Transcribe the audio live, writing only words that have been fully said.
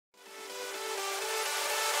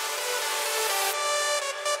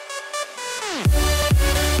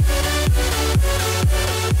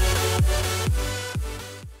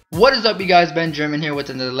What is up, you guys? Ben German here with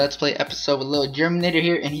another Let's Play episode with little Germanator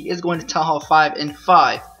here, and he is going to Town Hall 5 in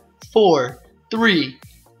 5, 4, 3,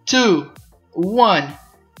 2, 1.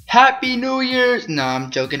 Happy New Year's! Nah,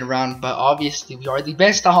 I'm joking around, but obviously we are the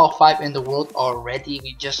best Town Hall 5 in the world already.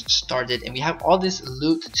 We just started, and we have all this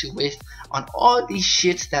loot to waste on all these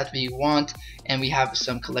shits that we want, and we have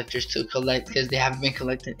some collectors to collect because they haven't been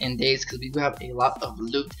collected in days, because we do have a lot of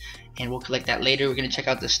loot, and we'll collect that later. We're gonna check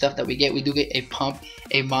out the stuff that we get. We do get a pump,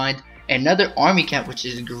 a mine, another army camp, which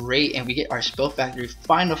is great, and we get our spell factory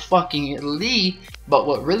finally. But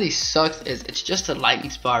what really sucks is it's just a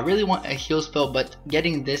lightning spell. I really want a heal spell, but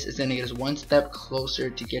getting this is gonna get us one step closer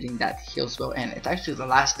to getting that heal spell, and it's actually the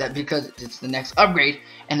last step because it's the next upgrade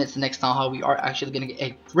and it's the next town hall. We are actually gonna get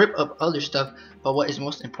a grip of other stuff, but what is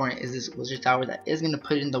most important is this wizard tower that is gonna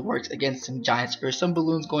put in the works against some giants or some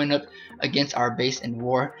balloons going up against our base in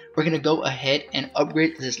war. We're gonna go ahead and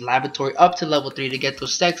upgrade this laboratory up to level 3 to get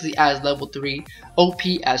those sexy as level 3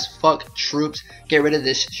 OP as fuck troops. Get rid of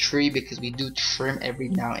this tree because we do trim every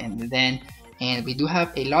now and then, and we do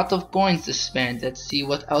have a lot of coins to spend. Let's see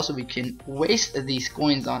what else we can waste these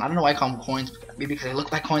coins on. I don't know why I call them coins, maybe because they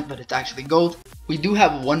look like coins, but it's actually gold. We do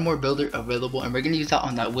have one more builder available, and we're gonna use that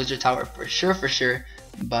on that wizard tower for sure.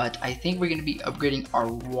 But I think we're gonna be upgrading our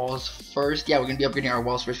walls first. Yeah, we're gonna be upgrading our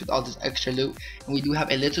walls first with all this extra loot, and we do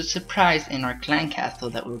have a little surprise in our clan castle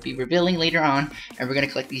that we'll be revealing later on. And we're gonna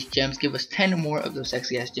collect these gems, give us 10 more of those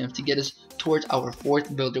sexy ass gems to get us towards our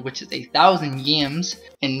 4th builder, which is 1,000 yams.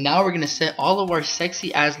 And now we're gonna set all of our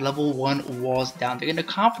sexy ass level 1 walls down. They're gonna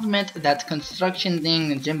complement that construction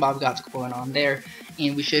thing and Jim Bob got going on there,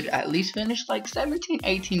 and we should at least finish like 17,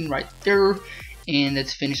 18 right there. And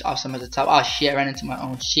let's finish off some at the top. Oh shit, I ran into my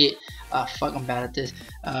own shit. Fuck, I'm bad at this.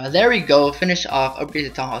 There we go. Finish off. Upgrade to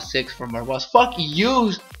Town Hall 6 from our boss. Fuck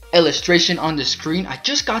you. Illustration on the screen. I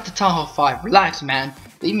just got to Town Hall 5. Relax, man.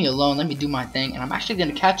 Leave me alone. Let me do my thing. And I'm actually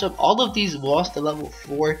gonna catch up all of these walls to level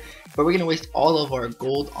 4. But we're gonna waste all of our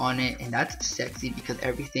gold on it, and that's sexy because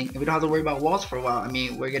everything. And we don't have to worry about walls for a while. I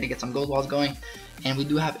mean, we're gonna get some gold walls going. And we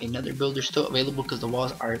do have another builder still available because the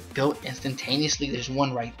walls are built instantaneously. There's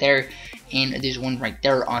one right there, and there's one right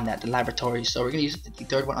there on that, the laboratory. So we're gonna use the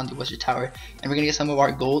 3rd one on the wizard tower, and we're gonna get some of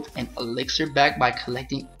our gold and elixir back by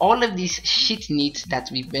collecting all of these shit needs that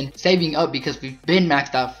we've been saving up because we've been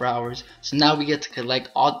maxed out for hours. So now we get to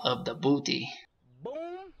collect all of the booty.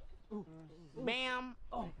 Boom, bam,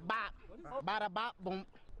 bop, bada bop, boom,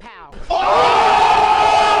 pow.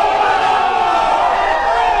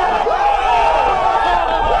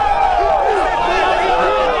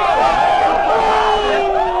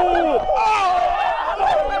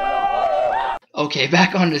 Okay,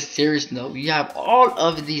 back on the serious note, we have all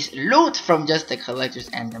of these loot from just the collectors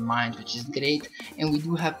and the mines, which is great. And we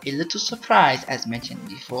do have a little surprise, as mentioned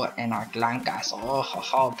before, in our clan castle.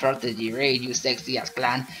 Oh, strategy raid, you sexy ass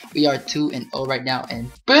clan. We are 2-0 right now,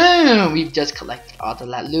 and boom! We've just collected all of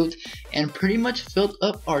that loot and pretty much filled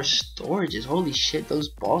up our storages. Holy shit, those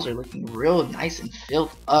balls are looking real nice and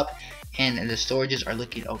filled up. And the storages are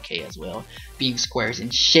looking okay as well, being squares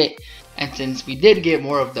and shit. And since we did get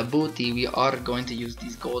more of the booty, we are going to use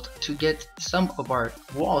these gold to get some of our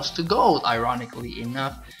walls to gold, ironically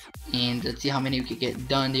enough. And let's see how many we could get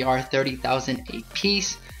done. They are 30,000 a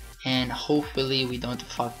piece, and hopefully we don't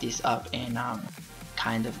fuck this up and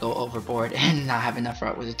kind of go overboard and not have enough for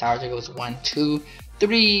our wizard tower. There goes 1, 2,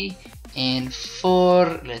 3 and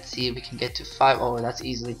 4. Let's see if we can get to 5. Oh, that's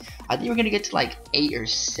easily. I think we're gonna get to like 8 or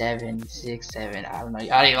 7, 6, 7. I don't know.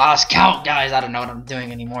 I lost count, guys. I don't know what I'm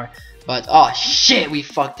doing anymore. But oh shit, we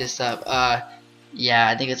fucked this up. Yeah,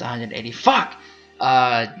 I think it's 180. Fuck.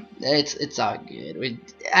 It's all good.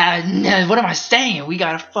 What am I saying? We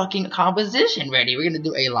got a fucking composition ready. We're gonna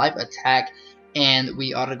do a live attack, and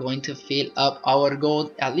we are going to fill up our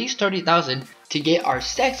gold at least 30,000 to get our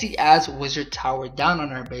sexy ass wizard tower down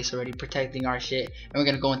on our base already, protecting our shit. And we're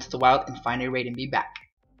gonna go into the wild and find a raid and be back.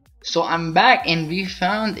 So I'm back, and we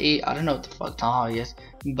found a, I don't know what the fuck Town Hall he is,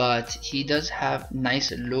 but he does have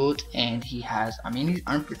nice loot, and he has, I mean, he's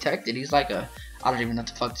unprotected. He's like a, I don't even know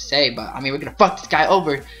what the fuck to say, but I mean, we're gonna fuck this guy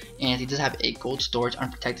over. And he does have a gold storage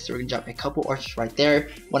unprotected, so we're gonna drop a couple archers right there.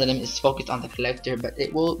 One of them is focused on the collector, but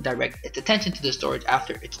it will direct its attention to the storage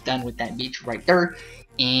after it's done with that beach right there.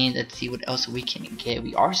 And let's see what else we can get.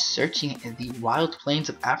 We are searching in the wild plains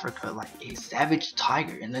of Africa like a savage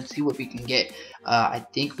tiger, and let's see what we can get. I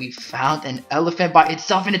think we found an elephant by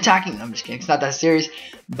itself and attacking. No, I'm just kidding, it's not that serious.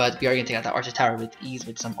 But we are gonna take out that archer tower with ease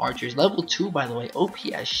with some archers. Level 2, by the way, OP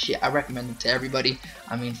as shit. I recommend it to everybody.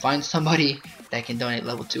 I mean, find somebody that can donate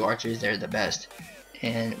level 2 archers. They're the best.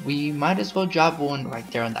 and we might as well drop one right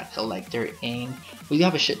there on that collector. And we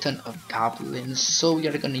have a shit ton of goblins, so we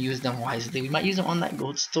are gonna use them wisely. We might use them on that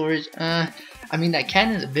gold storage. I mean, that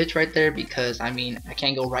cannon is a bitch right there, because I mean, I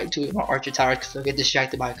can't go right to it on Archer Tower because they'll get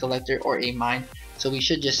distracted by a collector or a mine. So we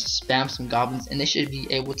should just spam some goblins, and they should be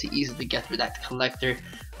able to easily get through that collector.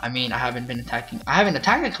 I mean, I haven't attacked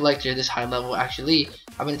a collector this high level. Actually,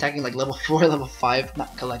 I've been attacking like level 4, level 5,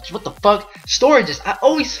 not collectors. What the fuck? Storages. I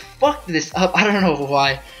always fuck this up. I don't know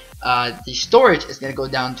why. The storage is gonna go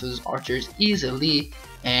down to those archers easily,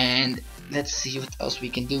 and let's see what else we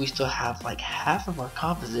can do. We still have like half of our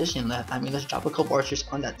composition left. I mean, let's drop a couple archers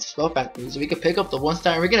on that spell factory so we can pick up the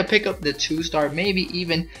 1-star. We're gonna pick up the 2-star, maybe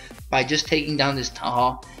even by just taking down this town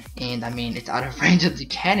hall. And I mean, it's out of range of the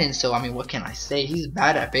cannon, so I mean, what can I say? He's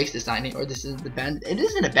bad at base designing, or this is the band. It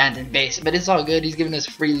is an abandoned base, but it's all good. He's giving us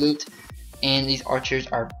free loot, and these archers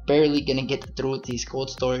are barely gonna get through with these gold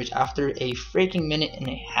storage after a freaking minute and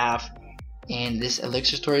a half. And this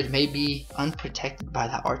elixir storage may be unprotected by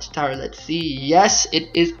that archer tower. Let's see. Yes, it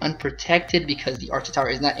is unprotected because the archer tower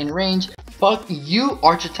is not in range. Fuck you,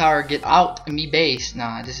 archer tower, get out me base.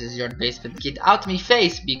 Nah, this is your base, but get out me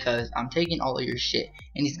face, because I'm taking all of your shit.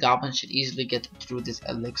 And these goblins should easily get through this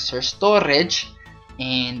elixir storage,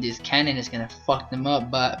 and this cannon is gonna fuck them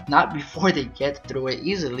up, but not before they get through it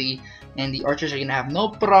easily. And the archers are gonna have no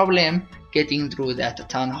problem getting through that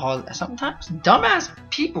town hall. Sometimes dumbass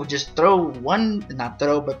people just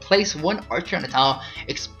place one archer on the town hall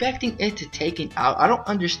expecting it to take it out. I don't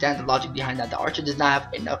understand the logic behind that. The archer does not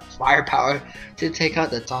have enough firepower to take out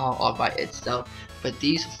the town hall all by itself. But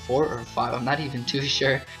these 4 or 5, I'm not even too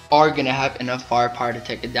sure, are gonna have enough firepower to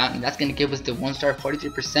take it down, and that's gonna give us the 1-star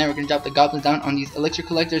 43%. We're gonna drop the goblins down on these elixir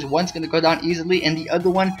collectors. One's gonna go down easily, and the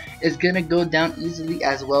other one is gonna go down easily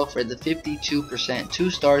as well for the 52%.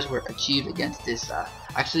 2 stars were achieved against this.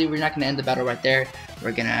 Actually, we're not gonna end the battle right there.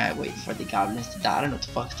 We're gonna wait for the goblins to die. I don't know what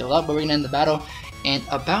the fuck's still up, but we're gonna end the battle. And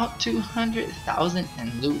about 200,000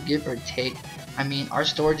 in loot, give or take. I mean, our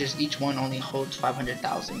storages, each one only holds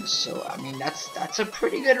 500,000, so I mean, that's a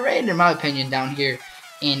pretty good raid in my opinion down here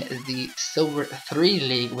in the Silver 3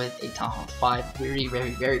 League with a Town Hall 5.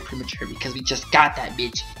 Very premature because we just got that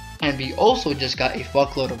bitch. And we also just got a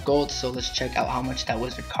fuckload of gold, so let's check out how much that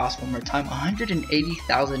wizard cost one more time.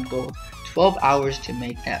 180,000 gold, 12 hours to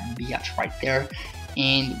make that biatch right there.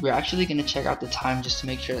 And we're actually going to check out the time just to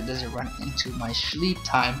make sure it doesn't run into my sleep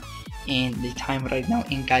time. And the time right now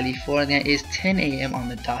in California is 10 AM on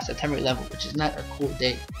the dot, September 11th, which is not a cool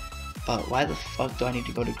day. But why the fuck do I need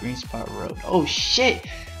to go to Green Spot Road? Oh shit!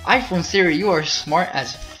 iPhone Siri, you are smart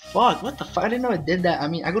as fuck. What the fuck? I didn't know it did that. I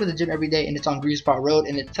mean, I go to the gym every day and it's on Green Spot Road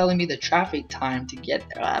and it's telling me the traffic time to get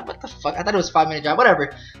there. What the fuck? I thought it was 5-minute drive.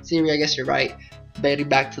 Whatever. Siri, I guess you're right. Betty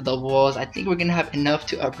back to the walls. I think we're gonna have enough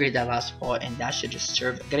to upgrade that last wall, and that should just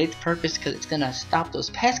serve a great purpose because it's gonna stop those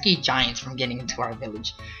pesky giants from getting into our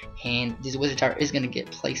village. And this wizard tower is gonna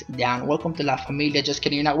get placed down. Welcome to La Familia. Just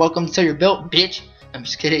kidding, you're not welcome until you're built, bitch. I'm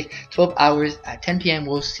just kidding. 12 hours at 10 PM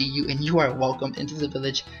we'll see you, and you are welcomed into the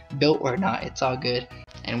village, built or not. It's all good.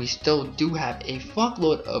 And we still do have a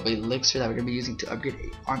fuckload of elixir that we're gonna be using to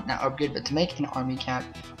upgrade but to make an army camp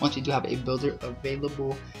once we do have a builder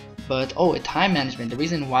available. But oh, a time management. The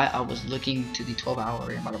reason why I was looking to the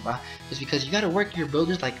 12-hour and blah blah blah is because you gotta work your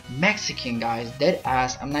builders like Mexican guys, dead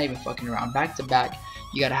ass. I'm not even fucking around. Back to back,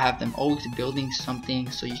 you gotta have them always building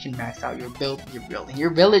something so you can max out your building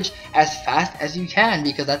your village as fast as you can,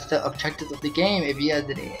 because that's the objective of the game. If you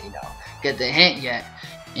didn't, get the hint yet.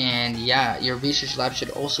 And yeah, your research lab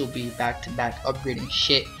should also be back to back upgrading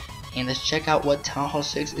shit. And let's check out what Town Hall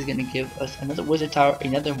 6 is going to give us. Another wizard tower,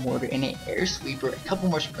 another mortar, and an air sweeper, a couple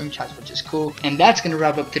more spring shots, which is cool. And that's going to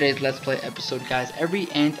wrap up today's Let's Play episode, guys. Every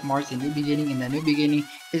end marks a new beginning, and that new beginning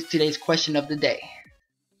is today's question of the day.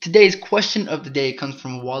 Today's question of the day comes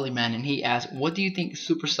from Wallyman, and he asks, what do you think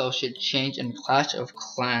Supercell should change in Clash of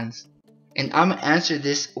Clans? And I'm gonna answer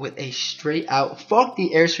this with a straight out, fuck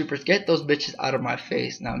the air sweepers, get those bitches out of my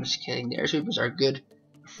face. No, I'm just kidding. The air sweepers are good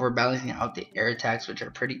for balancing out the air attacks, which are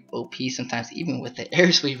pretty OP sometimes even with the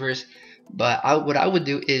air sweepers. But what I would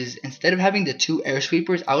do is, instead of having the 2 air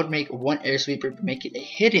sweepers, I would make 1 air sweeper, make it a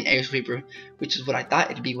hidden air sweeper, which is what I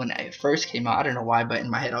thought it'd be when it first came out. I don't know why, but in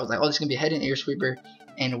my head I was like, oh, this is gonna be a hidden air sweeper,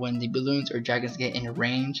 and when the balloons or dragons get in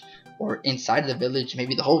range or inside the village,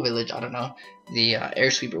 maybe the whole village, I don't know, the air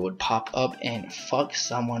sweeper would pop up and fuck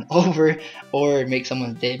someone over or make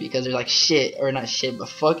someone's day, because they're like, shit, or not shit, but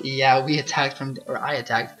fuck, yeah, we attacked from, or I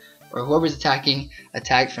attacked, or whoever's attacking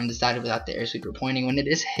attacked from the side without the air sweeper pointing. When it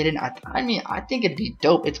is hidden, I mean, I think it'd be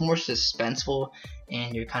dope. It's more suspenseful,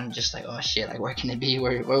 and you're kind of just like, oh shit, like where can it be,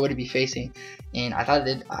 where would it be facing? And I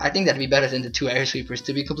think that'd be better than the 2 air sweepers.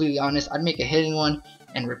 To be completely honest, I'd make a hidden one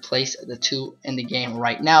and replace the 2 in the game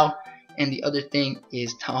right now. And the other thing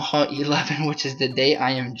is Town Hall 11, which is the day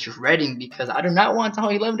I am dreading because I do not want Town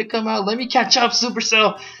Hall 11 to come out. Let me catch up,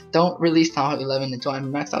 Supercell. Don't release Town Hall 11 until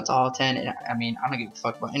I'm maxed out Town Hall 10. And I mean, I don't give a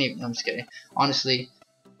fuck about any of them. I'm just kidding. Honestly,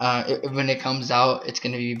 when it comes out, it's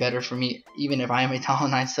going to be better for me, even if I am a Town Hall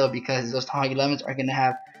 9 sub, because those Town Hall 11s are going to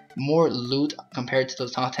have more loot compared to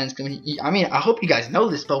those Town Hall 10s. I mean, I hope you guys know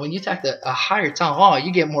this, but when you attack a higher Town Hall,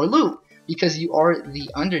 you get more loot because you are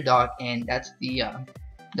the underdog, and that's the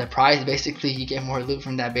prize. Basically, you get more loot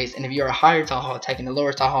from that base. And if you're a higher Town Hall attacking the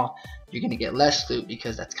lower Town Hall, you're gonna get less loot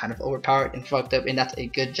because that's kind of overpowered and fucked up. And that's a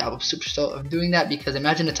good job of Supercell of doing that, because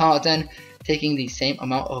imagine a Town Hall 10 taking the same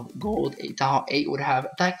amount of gold a Town Hall 8 would have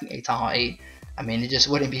attacking a Town Hall 8. I mean, it just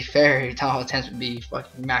wouldn't be fair. Town Hall 10s would be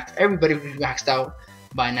fucking maxed. Everybody would be maxed out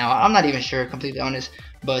by now. I'm not even sure, completely honest,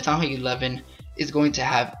 but Town Hall 11 is going to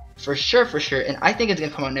have for sure, and I think it's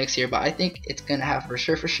gonna come out next year, but I think it's gonna have for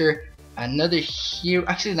sure another hero.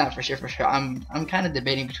 Actually, not for sure. I'm kind of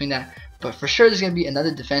debating between that, but for sure there's gonna be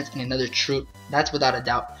another defense and another troop. That's without a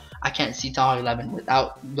doubt. I can't see Town Hall 11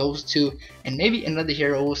 without those 2, and maybe another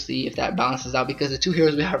hero. We'll see if that balances out, because the 2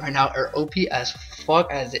 heroes we have right now are OP as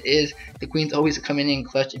fuck as it is. The Queen's always coming in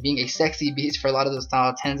clutch and being a sexy beast for a lot of those Town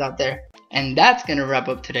Hall 10s out there. And that's gonna wrap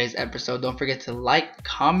up today's episode. Don't forget to like,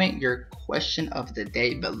 comment your question of the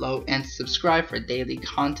day below, and subscribe for daily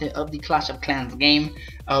content of the Clash of Clans game.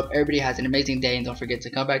 I hope everybody has an amazing day, and don't forget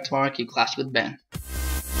to come back tomorrow and keep Clash with Ben.